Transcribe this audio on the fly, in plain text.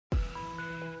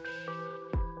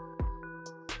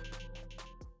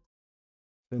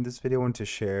In this video, I want to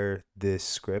share this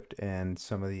script and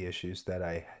some of the issues that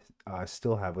I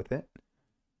still have with it.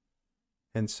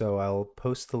 And so I'll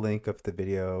post the link of the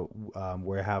video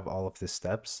where I have all of the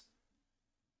steps.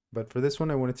 But for this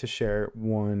one, I wanted to share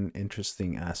one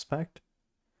interesting aspect.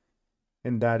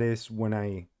 And that is when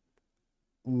I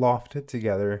lofted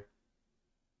together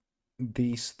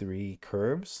these three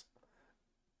curves,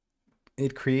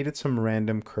 it created some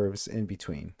random curves in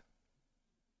between.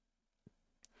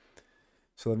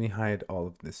 So let me hide all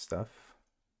of this stuff.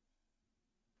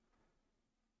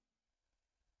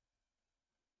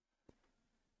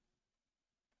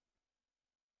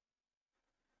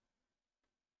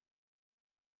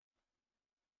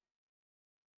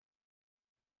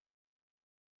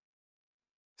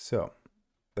 So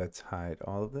let's hide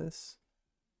all of this.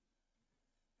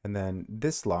 And then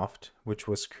this loft, which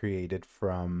was created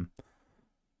from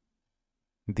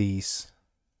these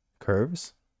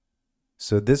curves.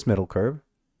 So this middle curve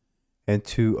and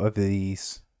two of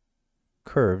these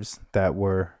curves that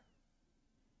were,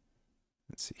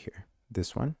 let's see here,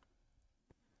 this one.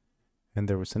 And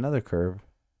there was another curve,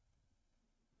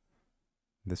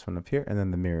 this one up here, and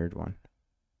then the mirrored one.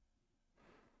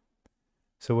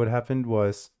 So what happened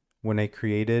was when I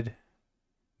created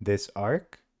this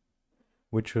arc,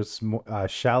 which was more,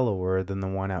 shallower than the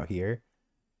one out here,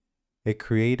 it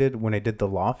created, when I did the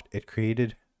loft, it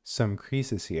created some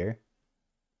creases here,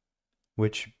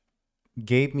 which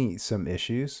gave me some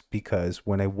issues because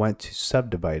when I went to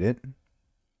subdivide it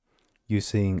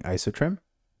using isotrim,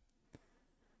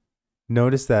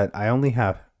 notice that I only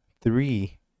have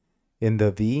 3 in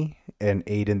the V and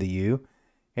 8 in the U,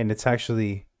 and it's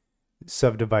actually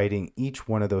subdividing each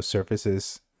one of those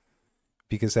surfaces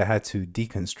because I had to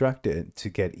deconstruct it to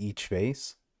get each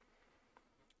face.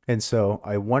 And so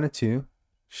I wanted to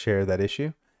share that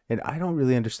issue, and I don't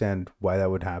really understand why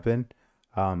that would happen.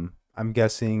 I'm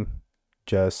guessing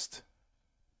just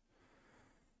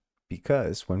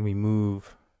because when we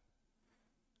move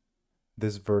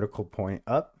this vertical point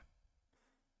up,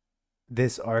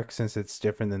 this arc, since it's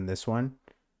different than this one,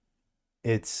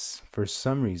 it's for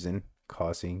some reason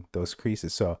causing those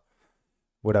creases. So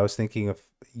what I was thinking of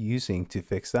using to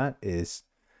fix that is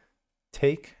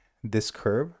take this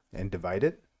curve and divide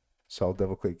it. So I'll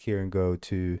double click here and go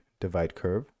to divide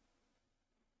curve.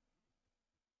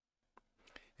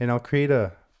 And I'll create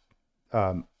a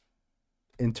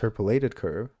interpolated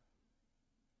curve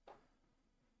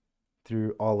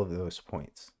through all of those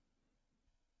points.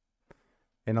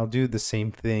 And I'll do the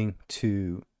same thing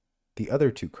to the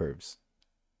other two curves.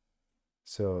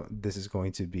 So this is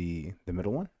going to be the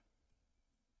middle one.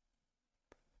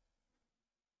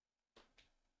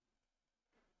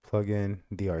 Plug in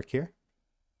the arc here.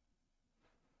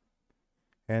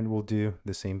 And we'll do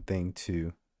the same thing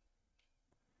to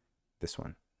this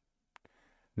one.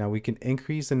 Now we can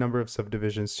increase the number of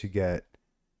subdivisions to get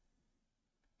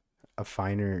a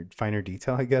finer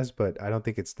detail, I guess, but I don't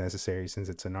think it's necessary since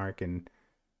it's an arc and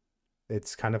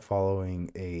it's kind of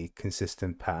following a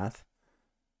consistent path.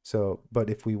 So, but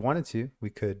if we wanted to, we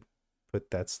could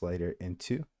put that slider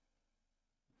into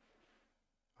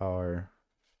our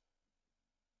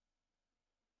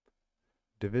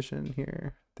division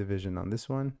here, division on this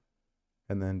one,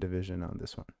 and then division on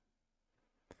this one.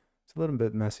 It's a little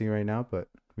bit messy right now, but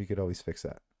we could always fix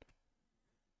that.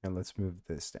 And let's move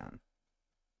this down.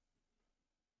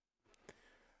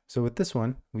 So with this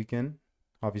one, we can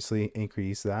obviously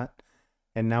increase that.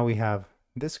 And now we have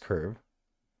this curve.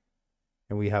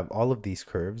 And we have all of these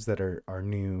curves that are our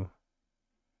new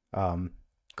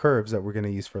curves that we're going to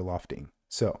use for lofting.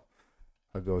 So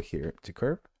I'll go here to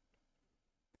curve.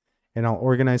 And I'll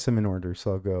organize them in order.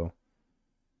 So I'll go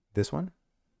this one.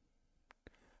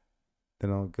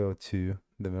 Then I'll go to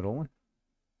the middle one.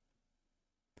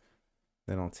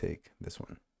 Then I'll take this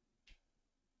one.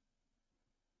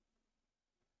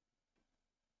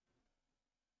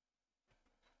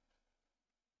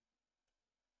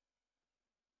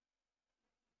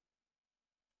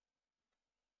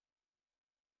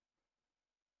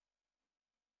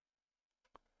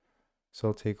 So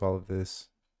I'll take all of this,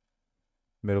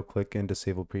 middle click and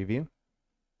disable preview.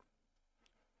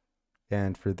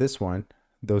 And for this one,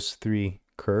 those 3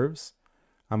 curves,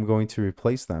 I'm going to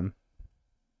replace them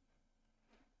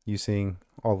using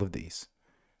all of these.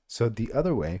 So the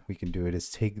other way we can do it is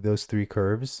take those 3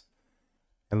 curves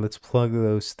and let's plug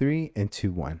those 3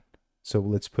 into one. So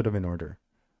let's put them in order.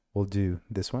 We'll do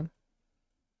this one.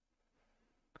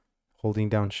 Holding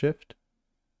down shift,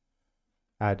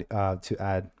 add to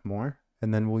add more,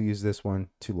 and then we'll use this one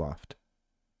to loft.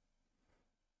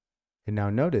 And now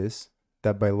notice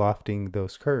that by lofting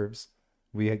those curves,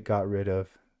 we had got rid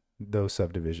of those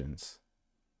subdivisions.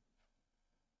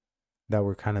 that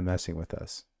were kind of messing with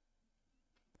us.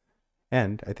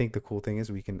 And I think the cool thing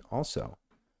is we can also,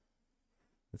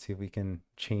 let's see if we can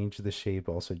change the shape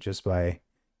also just by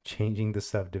changing the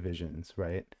subdivisions,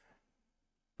 right?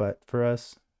 But for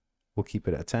us, we'll keep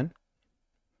it at 10.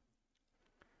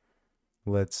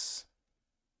 Let's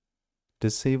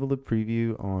disable the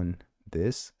preview on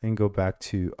this and go back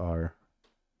to our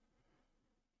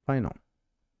final.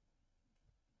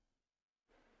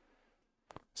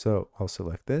 So I'll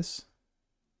select this,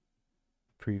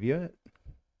 preview it.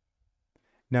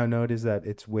 Now notice that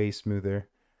it's way smoother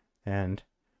and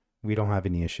we don't have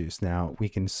any issues. Now we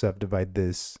can subdivide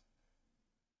this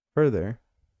further.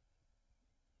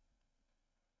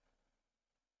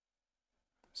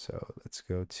 So let's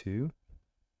go to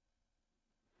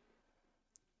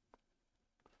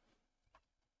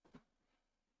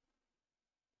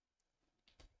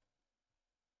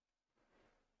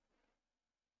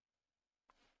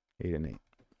eight and 8.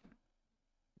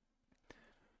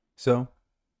 So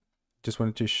just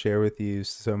wanted to share with you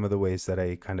some of the ways that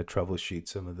I kind of troubleshoot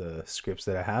some of the scripts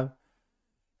that I have.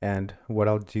 And what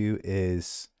I'll do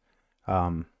is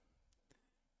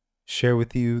share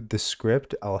with you the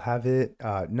script. I'll have it,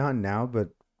 not now, but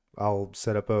I'm going to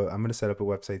set up a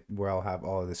website where I'll have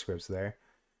all of the scripts there.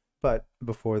 But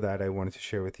before that, I wanted to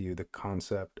share with you the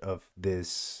concept of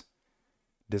this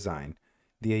design.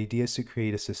 The idea is to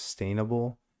create a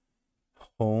sustainable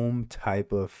home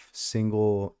type of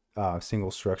single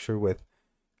structure with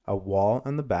a wall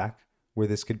on the back, where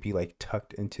this could be like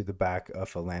tucked into the back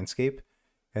of a landscape.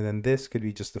 And then this could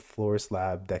be just a floor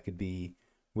slab that could be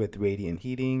with radiant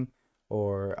heating,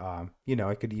 or, you know,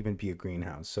 it could even be a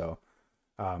greenhouse. So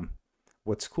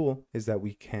what's cool is that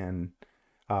we can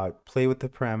play with the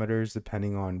parameters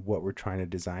depending on what we're trying to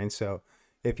design. So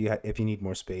if you need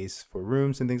more space for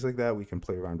rooms and things like that, we can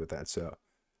play around with that. So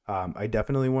I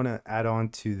definitely want to add on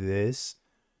to this,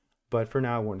 but for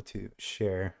now I wanted to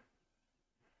share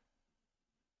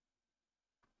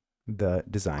the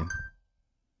design.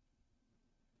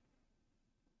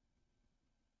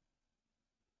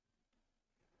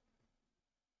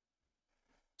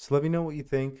 So let me know what you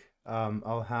think.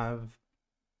 I'll have,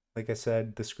 like I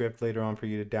said, the script later on for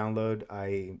you to download.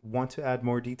 I want to add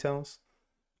more details,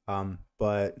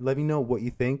 but let me know what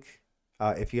you think.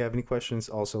 If you have any questions,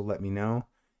 also let me know.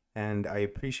 And I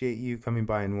appreciate you coming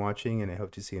by and watching, and I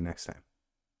hope to see you next time.